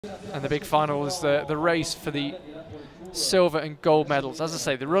And the big final is the race for the silver and gold medals. As I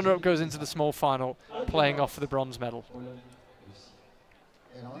say, the runner-up goes into the small final, playing off for the bronze medal.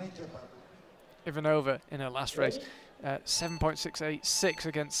 Ivanova in her last race, 7.686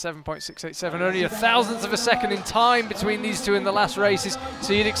 against 7.687, only a thousandth of a second in time between these two in the last races,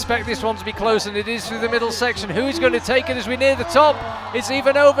 so you'd expect this one to be close, and it is through the middle section. Who's going to take it as we near the top? It's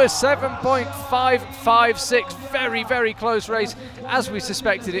Ivanova, 7.556, very, very close race, as we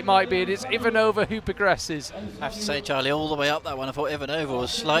suspected it might be. It is Ivanova who progresses. I have to say, Charlie, all the way up that one, I thought Ivanova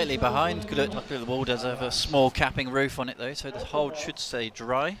was slightly behind. Luckily the wall does have a small capping roof on it though, so the hold should stay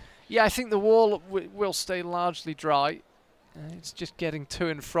dry. Yeah, I think the wall will stay largely dry. It's just getting to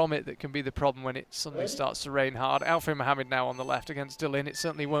and from it that can be the problem when it suddenly starts to rain hard. Alfie Mohamed now on the left against Dalin. It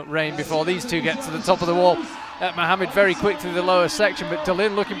certainly won't rain before these two get to the top of the wall. Mohamed very quick through the lower section, but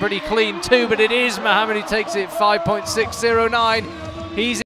Dalin looking pretty clean too. But it is Mohamed who takes it 5.609. He's